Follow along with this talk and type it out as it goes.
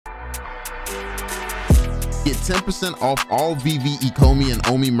Get 10% off all VeVe, Ecomi, and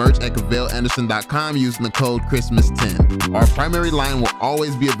Omi merch at CavellAnderson.com using the code Christmas10. Our primary line will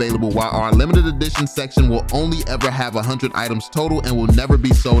always be available, while our limited edition section will only ever have 100 items total and will never be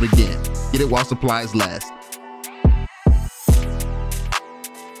sold again. Get it while supplies last.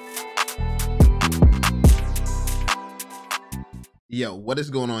 Yo, what is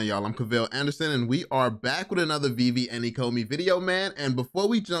going on, y'all? I'm Cavell Anderson, and we are back with another VeVe and Ecomi video, man. And before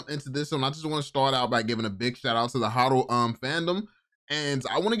we jump into this one, I just want to start out by giving a big shout out to the HODL fandom. And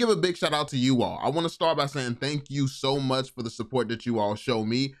I want to give a big shout out to you all. I want to start by saying thank you so much for the support that you all show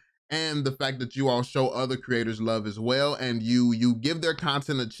me, and the fact that you all show other creators love as well. And you give their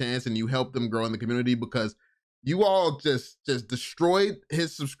content a chance, and you help them grow in the community, because you all just destroyed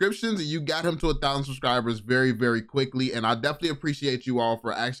his subscriptions and you got him to 1,000 subscribers very, very quickly. And I definitely appreciate you all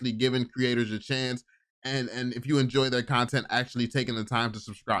for actually giving creators a chance. And if you enjoy their content, actually taking the time to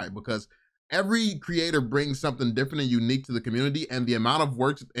subscribe, because every creator brings something different and unique to the community. And the amount of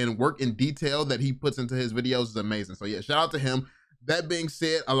work in detail that he puts into his videos is amazing. So yeah, shout out to him. That being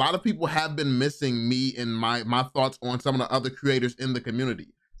said, a lot of people have been missing me and my thoughts on some of the other creators in the community.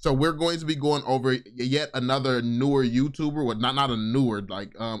 So we're going to be going over yet another newer YouTuber, well, not a newer,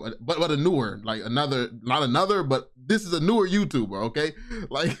 like, but a newer, like not another, but this is a newer YouTuber, okay?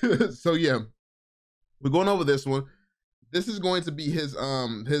 Like, so yeah, we're going over this one. This is going to be his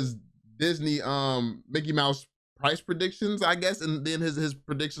Disney Mickey Mouse price predictions, I guess, and then his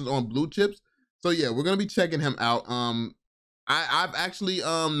predictions on blue chips. So yeah, we're gonna be checking him out. I've actually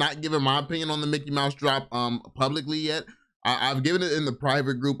not given my opinion on the Mickey Mouse drop publicly yet. I've given it in the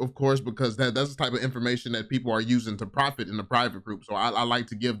private group, of course, because that's the type of information that people are using to profit in the private group. So I like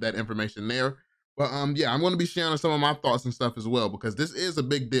to give that information there. But yeah, I'm going to be sharing some of my thoughts and stuff as well, because this is a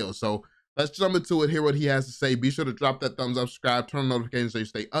big deal. So let's jump into it, hear what he has to say. Be sure to drop that thumbs up, subscribe, turn on notifications so you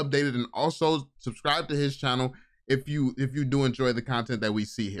stay updated, and also subscribe to his channel if you do enjoy the content that we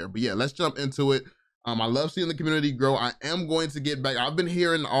see here. But yeah, let's jump into it. I love seeing the community grow. I am going to get back. I've been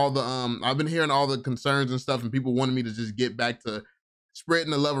hearing all the concerns and stuff, and people wanting me to just get back to spreading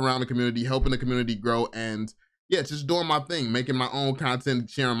the love around the community, helping the community grow, and yeah, just doing my thing, making my own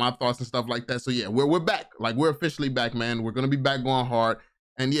content, sharing my thoughts and stuff like that. So yeah, we're back. Like, we're officially back, man. We're gonna be back going hard,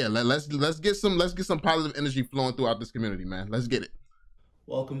 and yeah, let's get some positive energy flowing throughout this community, man. Let's get it.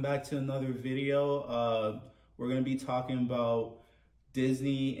 Welcome back to another video. We're gonna be talking about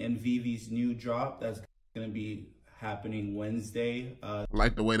Disney and VeVe's new drop that's going to be happening Wednesday. I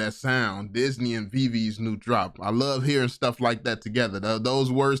like the way that sound, Disney and VeVe's new drop. I love hearing stuff like that together.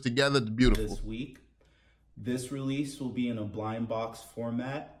 Those words together, beautiful. This week, this release will be in a blind box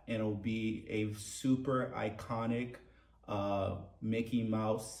format, and it'll be a super iconic Mickey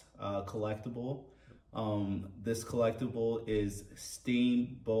Mouse collectible. This collectible is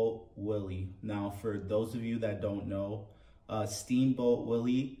Steamboat Willie. Now, for those of you that don't know, Steamboat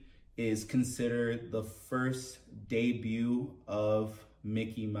Willie is considered the first debut of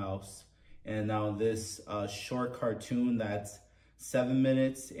Mickey Mouse. And now this short cartoon that's 7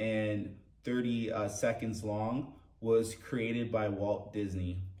 minutes and 30 seconds long was created by Walt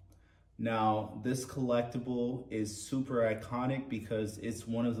Disney. Now, this collectible is super iconic because it's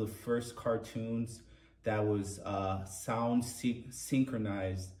one of the first cartoons that was sound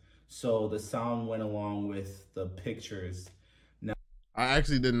synchronized. So the sound went along with the pictures. I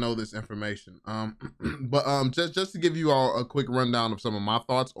actually didn't know this information. But just to give you all a quick rundown of some of my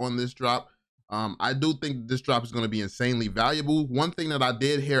thoughts on this drop, I do think this drop is going to be insanely valuable. One thing that I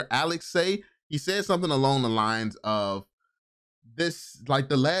did hear Alex say, he said something along the lines of this, like,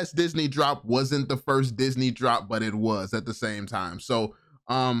 the last Disney drop wasn't the first Disney drop, but it was at the same time. So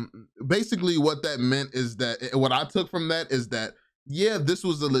basically what that meant is that, what I took from that is that, yeah, this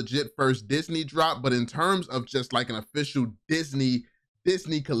was a legit first Disney drop, but in terms of just like an official Disney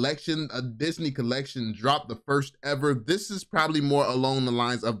collection, a Disney collection drop, the first ever, this is probably more along the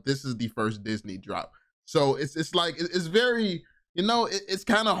lines of this is the first Disney drop. So it's like, it's very, you know, it's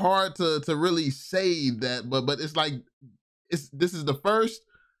kind of hard to really say that, but it's like, this is the first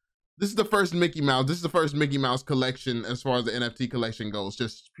Mickey Mouse. This is the first Mickey Mouse collection as far as the NFT collection goes,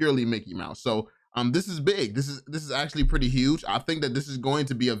 just purely Mickey Mouse. So this is big. This is actually pretty huge. I think that this is going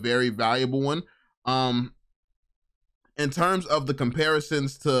to be a very valuable one. In terms of the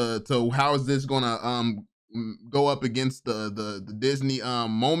comparisons to how is this gonna go up against the Disney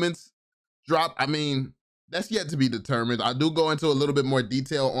moments drop, I mean, that's yet to be determined. I do go into a little bit more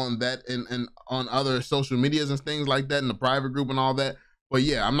detail on that and on other social medias and things like that in the private group and all that. But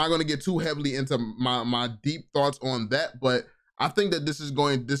yeah, I'm not going to get too heavily into my deep thoughts on that, but I think that this is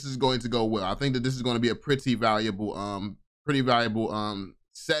going to go well. I think that this is going to be a pretty valuable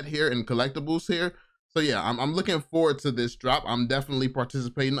set here and collectibles here. So yeah, I'm looking forward to this drop. I'm definitely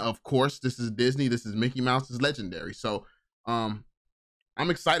participating. Of course, this is Disney. This is Mickey Mouse. This is legendary. So um, I'm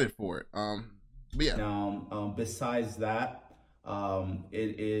excited for it. But yeah. Now, besides that,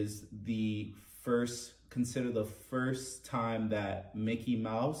 it is consider the first time that Mickey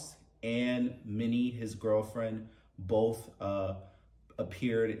Mouse and Minnie, his girlfriend, both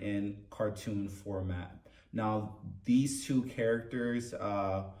appeared in cartoon format. Now, these two characters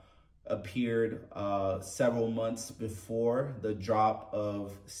appeared several months before the drop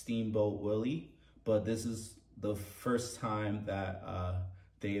of Steamboat Willie, but this is the first time that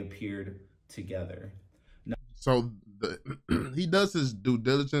they appeared together. So he does his due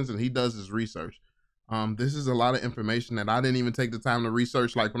diligence and he does his research. This is a lot of information that I didn't even take the time to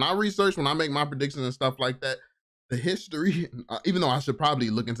research. Like when I make my predictions and stuff like that, the history, even though I should probably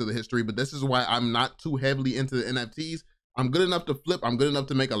look into the history, but this is why I'm not too heavily into the NFTs. I'm good enough to flip. I'm good enough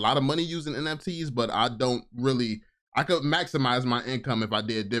to make a lot of money using NFTs, but I don't really, I could maximize my income if I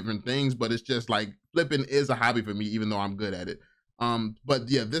did different things, but it's just like flipping is a hobby for me, even though I'm good at it. But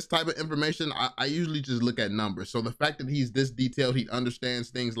yeah, this type of information, I usually just look at numbers. So the fact that he's this detailed, he understands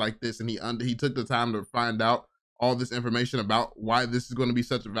things like this, and he took the time to find out all this information about why this is going to be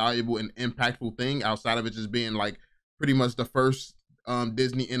such a valuable and impactful thing, outside of it just being like pretty much the first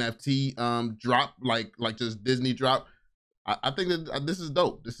Disney NFT drop, like just Disney drop. I think that this is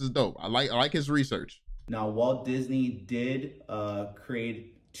dope. This is dope. I like his research. Now, Walt Disney did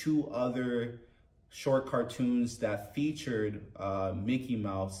create two other short cartoons that featured Mickey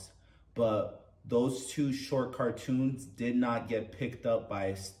Mouse, but those two short cartoons did not get picked up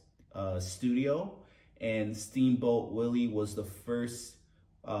by a studio, and Steamboat Willie was the first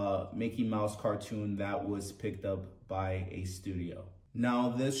Mickey Mouse cartoon that was picked up by a studio. Now,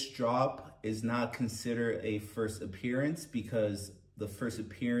 this drop is not considered a first appearance because the first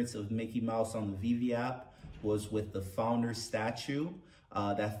appearance of Mickey Mouse on the VeVe app was with the founder statue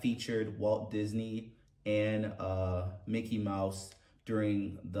that featured Walt Disney and Mickey Mouse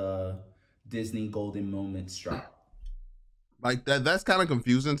during the Disney Golden Moments drop. Like that's kind of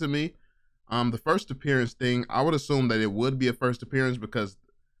confusing to me. The first appearance thing, I would assume that it would be a first appearance because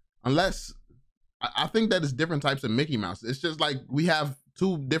unless I think that it's different types of Mickey Mouse. It's just like we have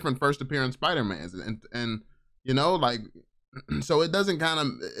two different first appearance Spider-Mans and you know, like so it doesn't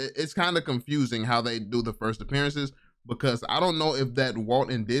it's kind of confusing how they do the first appearances, because I don't know if that Walt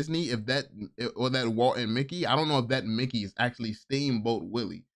and Disney, or that Walt and Mickey, I don't know if that Mickey is actually Steamboat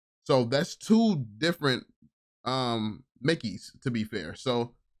Willie. So that's two different Mickeys, to be fair.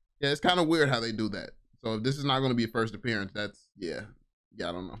 So yeah, it's kind of weird how they do that. So if this is not going to be a first appearance, that's yeah,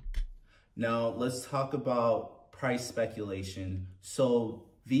 I don't know. Now let's talk about price speculation. So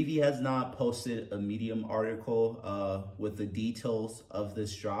VeVe has not posted a Medium article with the details of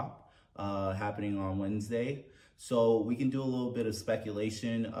this drop happening on Wednesday. So we can do a little bit of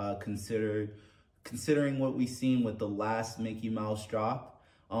speculation considering what we've seen with the last Mickey Mouse drop.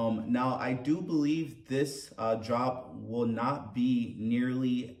 Now, I do believe this drop will not be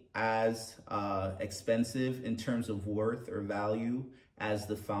nearly as expensive in terms of worth or value as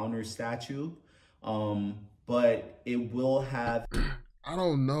the founder statue, but it will have... I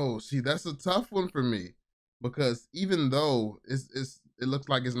don't know. See, that's a tough one for me, because even though it looks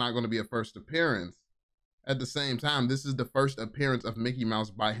like it's not going to be a first appearance, at the same time, this is the first appearance of Mickey Mouse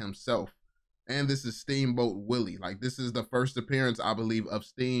by himself. And this is Steamboat Willie. Like, this is the first appearance, I believe, of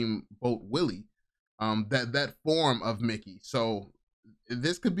Steamboat Willie, that form of Mickey. So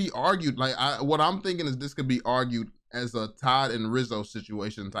this could be argued, like, what I'm thinking is this could be argued as a Todd and Rizzo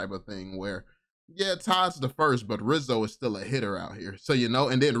situation type of thing, where, yeah, Todd's the first, but Rizzo is still a hitter out here. So, you know,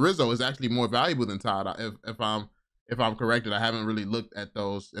 and then Rizzo is actually more valuable than Todd, if I'm corrected. I haven't really looked at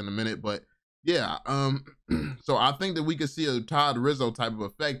those in a minute, but yeah, so I think that we could see a Todd Rizzo type of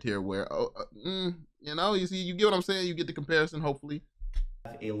effect here where, you know, you get what I'm saying? You get the comparison, hopefully.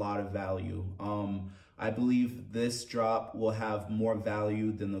 A lot of value. I believe this drop will have more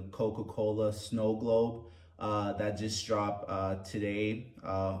value than the Coca-Cola Snow Globe that just dropped today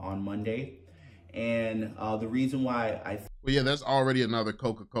on Monday. And the reason why well, yeah, there's already another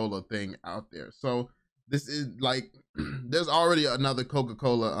Coca-Cola thing out there. So this is like, there's already another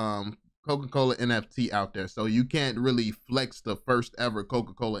Coca-Cola NFT out there, so you can't really flex the first ever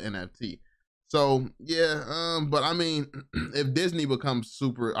Coca-Cola NFT. So yeah, but I mean, if Disney becomes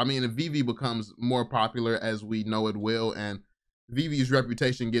if VeVe becomes more popular, as we know it will, and VeVe's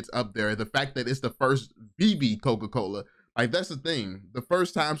reputation gets up there, the fact that it's the first VeVe Coca-Cola, like that's the thing. The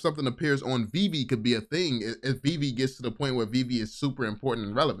first time something appears on VeVe could be a thing if VeVe gets to the point where VeVe is super important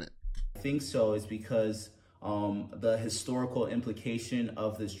and relevant. I think so is because The historical implication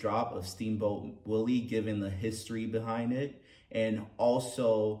of this drop of Steamboat Willie, given the history behind it, and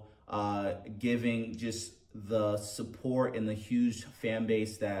also giving just the support and the huge fan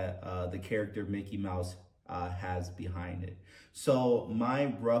base that the character Mickey Mouse has behind it. So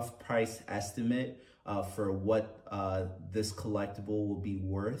my rough price estimate for what this collectible will be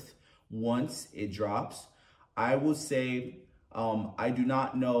worth once it drops, I would say, I do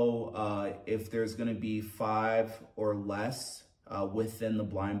not know if there's going to be 5 or less within the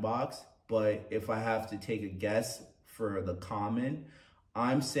blind box, but if I have to take a guess for the common,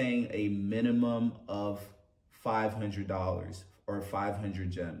 I'm saying a minimum of $500 or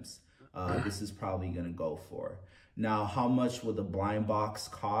 500 gems. This is probably going to go for. Now, how much will the blind box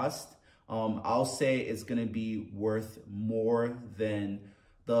cost? I'll say it's going to be worth more than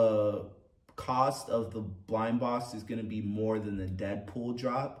the cost of the blind box is going to be more than the Deadpool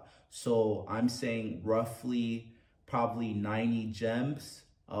drop. So I'm saying roughly probably 90 gems,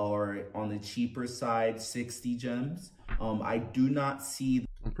 or on the cheaper side, 60 gems. I do not see.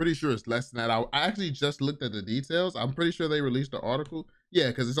 I'm pretty sure it's less than that. I actually just looked at the details. I'm pretty sure they released the article. Yeah,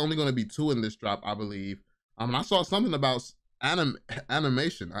 because it's only going to be 2 in this drop, I believe. I saw something about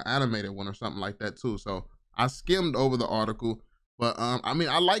animation, an animated one or something like that too. So I skimmed over the article, but I mean,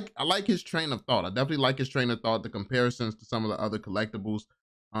 I like his train of thought. I definitely like his train of thought. The comparisons to some of the other collectibles.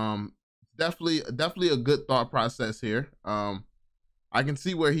 Definitely a good thought process here. I can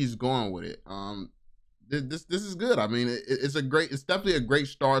see where he's going with it. This is good. I mean, it's definitely a great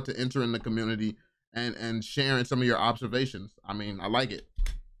start to entering the community and sharing some of your observations. I mean, I like it.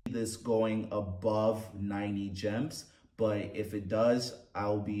 This going above 90 gems, but if it does,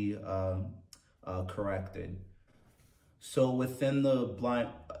 I'll be corrected. So within the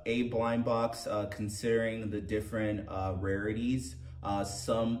blind box, considering the different rarities,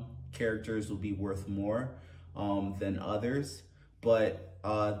 some characters will be worth more than others, but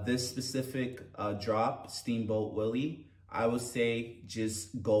this specific drop, Steamboat Willie, I would say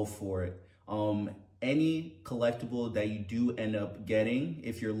just go for it. Any collectible that you do end up getting,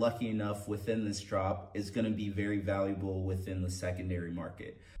 if you're lucky enough within this drop, is going to be very valuable within the secondary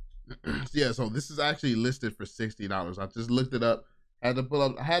market. Yeah, so this is actually listed for $60. I just looked it up. I had to pull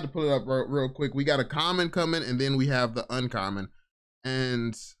it up real quick. We got a common coming, and then we have the uncommon,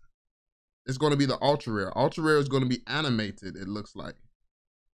 and it's going to be the ultra rare. Ultra rare is going to be animated. It looks like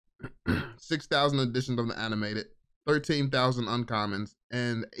 6,000 editions of the animated, 13,000 uncommons,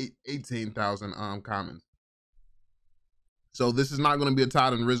 and 18,000 commons. So this is not going to be a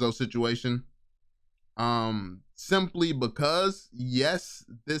Todd and Rizzo situation. Simply because, yes,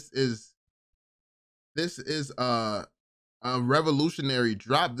 this is a revolutionary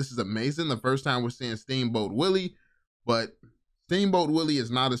drop. This is amazing. The first time we're seeing Steamboat Willie, but Steamboat Willie is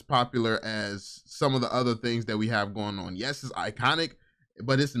not as popular as some of the other things that we have going on. Yes, it's iconic,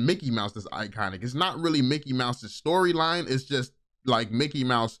 but it's Mickey Mouse that's iconic. It's not really Mickey Mouse's storyline. It's just like Mickey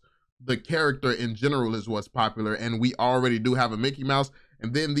Mouse, the character in general, is what's popular, and we already do have a Mickey Mouse.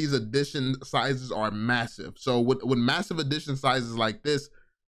 And then these edition sizes are massive. So with massive edition sizes like this,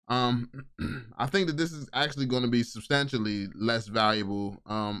 I think that this is actually going to be substantially less valuable,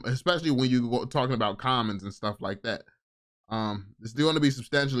 especially when you go talking about commons and stuff like that. It's going to be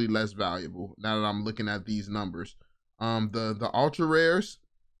substantially less valuable now that I'm looking at these numbers. The ultra rares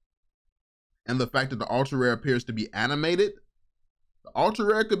and the fact that the ultra rare appears to be animated, the ultra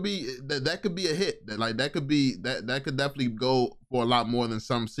rare could be that could be a hit. That could definitely go for a lot more than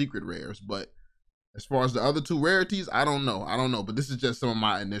some secret rares. But as far as the other 2 rarities, I don't know. But this is just some of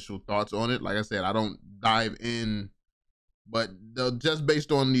my initial thoughts on it. Like I said, I don't dive in, but just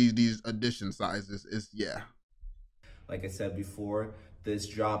based on these edition sizes, is yeah. Like I said before, this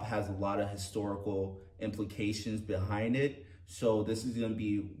drop has a lot of historical implications behind it. So this is going to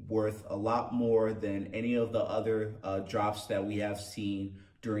be worth a lot more than any of the other drops that we have seen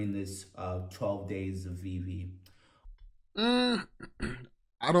during this 12 days of VeVe.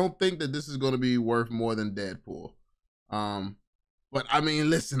 I don't think that this is going to be worth more than Deadpool. But I mean,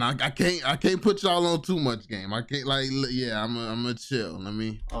 listen, I can't put y'all on too much game. I can't, like, yeah, I'm gonna chill. Let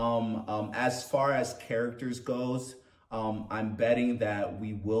me. As far as characters goes, I'm betting that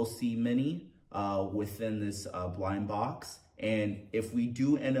we will see Minnie within this blind box. And if we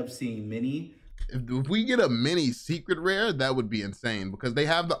do end up seeing Minnie, if we get a Minnie secret rare, that would be insane, because they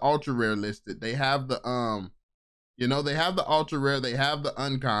have the ultra rare listed. They have the they have the ultra rare, they have the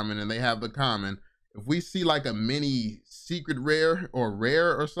uncommon, and they have the common. If we see like a Minnie secret rare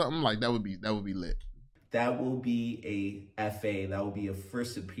or something, like that would be lit. That will be a FA. That will be a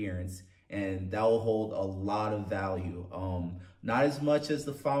first appearance and that will hold a lot of value. Not as much as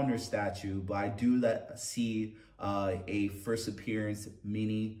the founder statue, but I do see a first appearance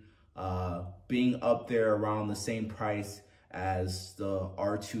mini being up there around the same price as the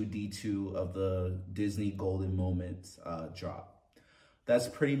R2-D2 of the Disney Golden Moments drop. That's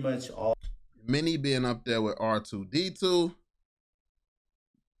pretty much all. Mini being up there with R2-D2.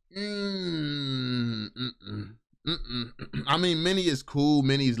 I mean, Mini is cool.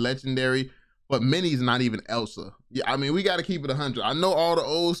 Mini's legendary, but Mini's not even Elsa. Yeah, I mean, we got to keep it 100. I know all the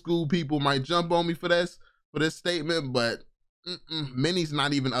old school people might jump on me for this statement, but Mini's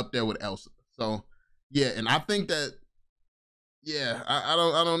not even up there with Elsa. So yeah, and I think that, yeah, I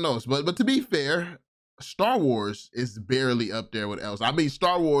don't know. But to be fair, Star Wars is barely up there with Elsa. I mean,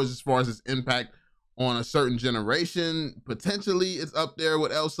 Star Wars, as far as its impact on a certain generation, potentially it's up there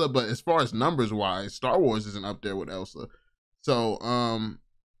with Elsa, but as far as numbers wise, Star Wars isn't up there with Elsa. So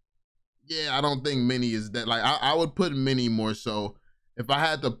yeah, I don't think Mini is that. Like, I would put Mini more so. If I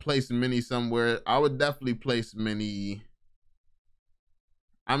had to place Mini somewhere, I would definitely place Mini.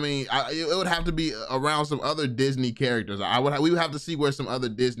 I mean, it would have to be around some other Disney characters. We would have to see where some other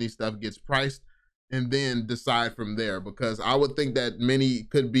Disney stuff gets priced, and then decide from there. Because I would think that Mini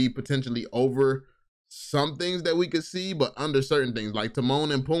could be potentially over some things that we could see, but under certain things, like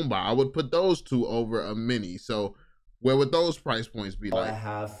Timon and Pumbaa, I would put those two over a Mini. So where would those price points be? All like? I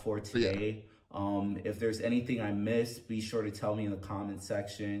have for today. Yeah. If there's anything I missed, be sure to tell me in the comment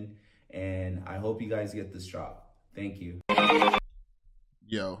section. And I hope you guys get this drop. Thank you.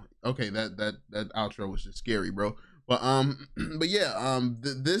 Yo, okay, that outro was just scary, bro. But but yeah,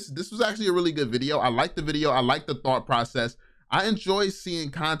 this was actually a really good video. I like the video. I like the thought process. I enjoy seeing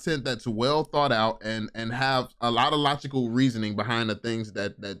content that's well thought out and have a lot of logical reasoning behind the things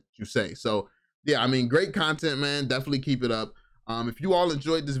that you say. So yeah, I mean, great content, man. Definitely keep it up. If you all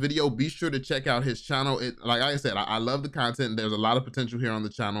enjoyed this video, be sure to check out his channel. Like I said, I love the content. There's a lot of potential here on the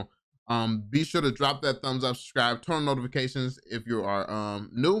channel. Be sure to drop that thumbs up, subscribe, turn on notifications if you are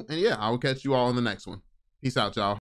new. And yeah, I will catch you all in the next one. Peace out, y'all.